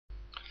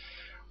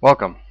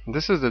Welcome.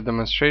 This is the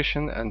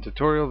demonstration and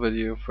tutorial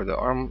video for the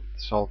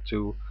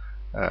ArmA2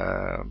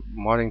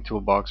 Modding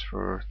Toolbox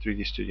for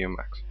 3D Studio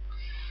Max.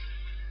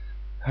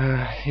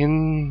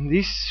 In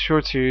this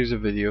short series of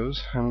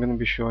videos, I'm going to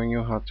be showing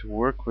you how to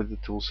work with the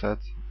toolset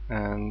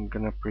and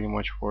going to pretty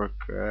much work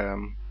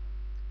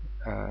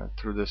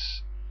through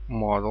this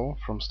model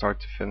from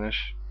start to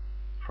finish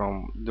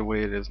from the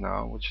way it is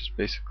now, which is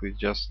basically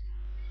just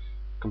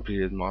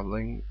completed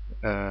modeling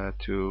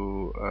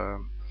to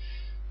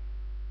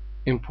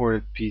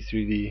imported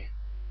P3D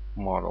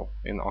model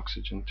in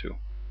Oxygen 2.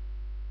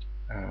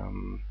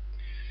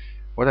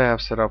 What I have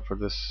set up for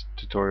this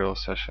tutorial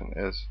session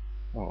is,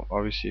 well,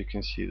 obviously you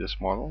can see this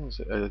model is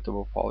an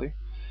editable poly.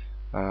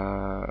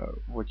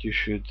 What you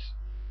should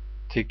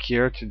take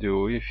care to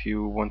do if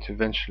you want to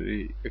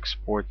eventually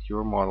export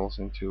your models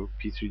into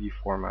P3D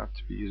format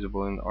to be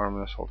usable in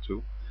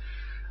ArmA2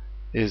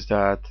 is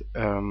that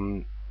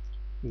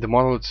the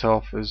model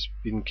itself has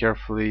been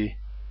carefully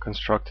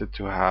constructed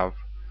to have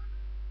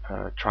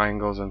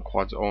triangles and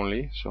quads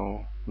only,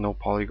 so no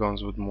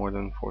polygons with more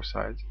than 4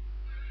 sides.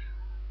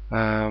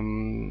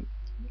 And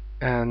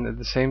at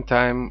the same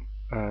time,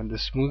 the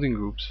smoothing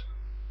groups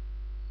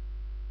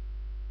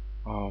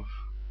of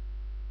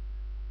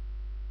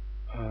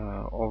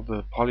all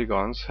the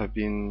polygons have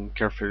been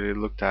carefully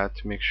looked at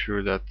to make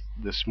sure that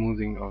the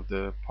smoothing of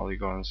the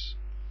polygons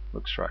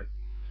looks right.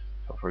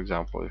 So for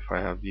example, if I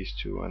have these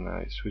two and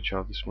I switch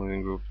out the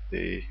smoothing group,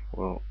 they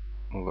will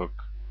look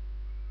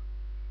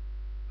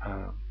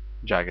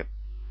jagged.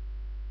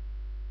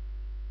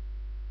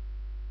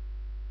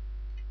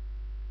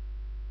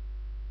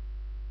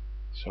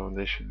 So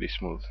they should be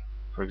smooth.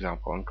 For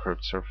example, on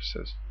curved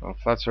surfaces. On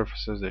flat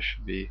surfaces, they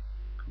should be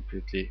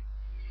completely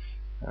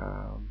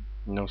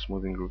no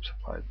smoothing groups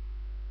applied.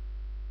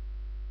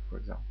 For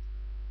example,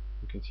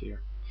 you can see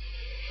here.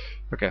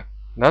 Okay,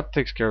 that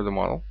takes care of the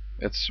model.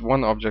 It's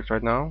one object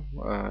right now.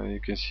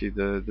 You can see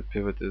the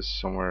pivot is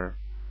somewhere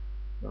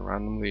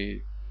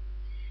randomly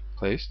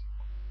placed.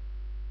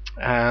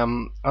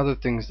 Other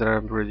things that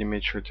I've already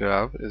made sure to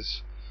have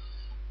is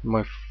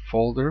my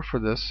folder for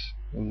this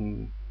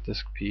in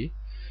disk P.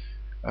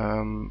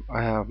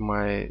 I have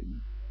my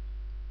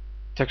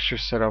texture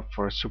set up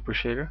for a super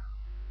shader.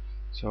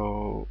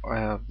 So I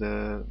have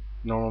the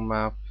normal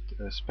map,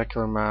 the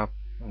specular map,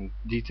 and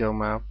detail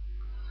map.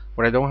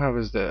 What I don't have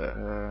is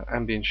the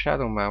ambient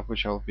shadow map,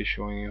 which I'll be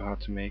showing you how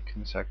to make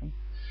in a second,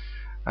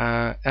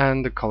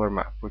 and the color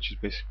map, which is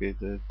basically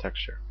the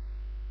texture.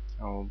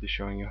 I will be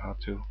showing you how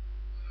to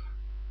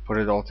put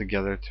it all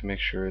together to make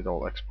sure it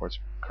all exports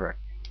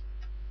correctly.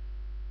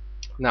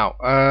 Now,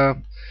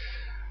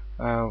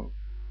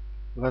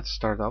 let's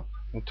start up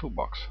the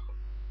toolbox.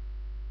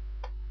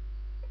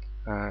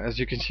 As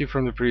you can see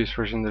from the previous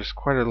version, there's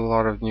quite a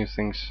lot of new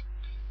things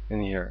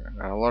in here.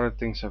 A lot of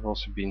things have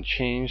also been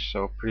changed.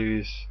 So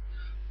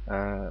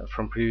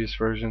from previous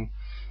version,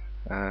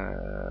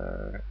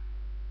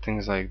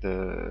 things like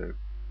the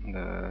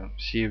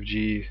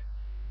CFG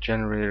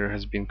generator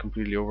has been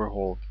completely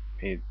overhauled,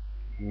 made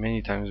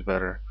many times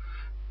better,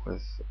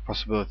 with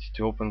possibility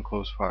to open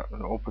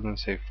and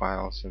save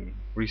files and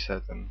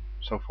reset and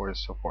so forth and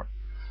so forth.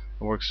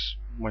 It works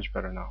much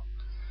better now.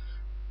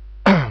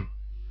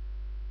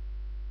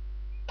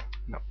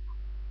 No.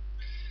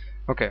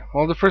 Okay.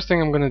 Well, the first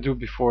thing I'm going to do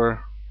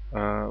before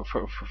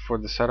for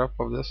the setup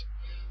of this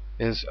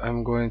is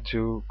I'm going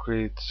to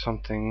create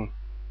something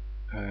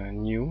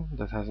new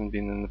that hasn't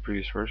been in the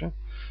previous version,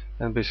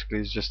 and basically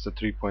it's just a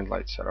 3-point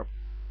light setup.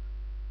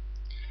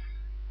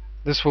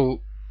 This will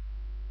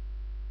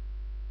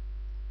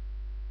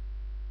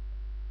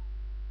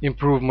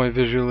improve my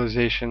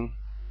visualization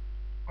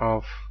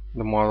of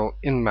the model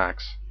in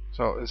Max.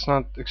 So it's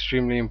not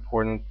extremely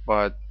important,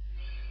 but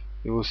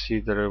you will see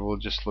that it will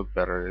just look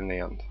better in the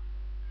end,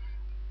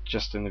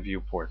 just in the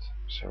viewport.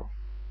 So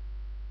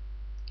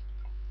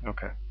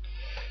okay,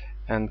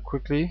 and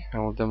quickly I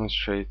will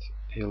demonstrate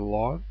a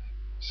log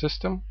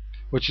system,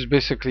 which is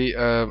basically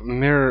a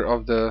mirror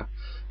of the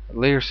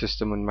layer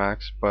system in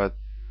Max, but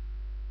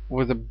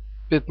with a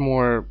bit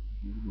more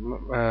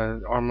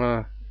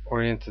ArmA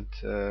oriented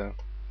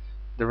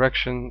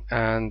direction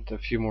and a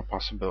few more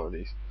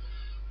possibilities.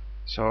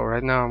 So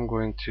right now I'm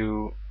going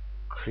to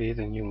create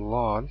a new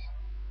LOD,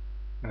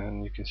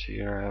 and you can see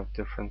here I have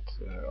different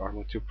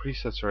ArmA2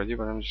 presets already,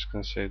 but I'm just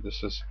going to say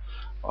this is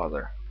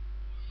other.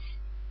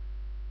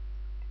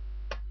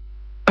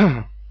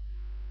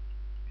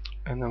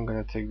 And I'm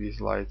going to take these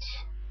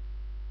lights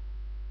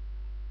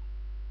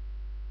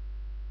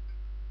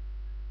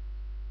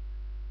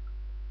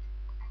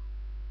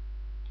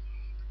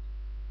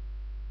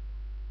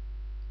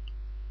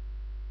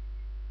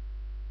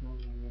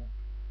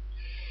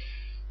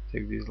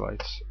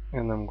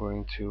and I'm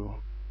going to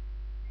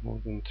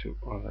move into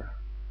other.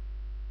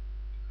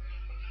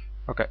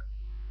 Okay,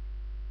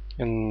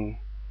 and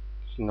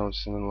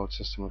notice in the load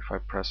system, if I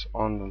press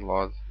on the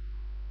LOD,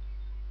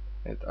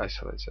 it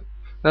isolates it.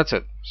 That's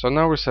it. So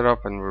now we're set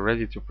up and we're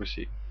ready to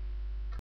proceed.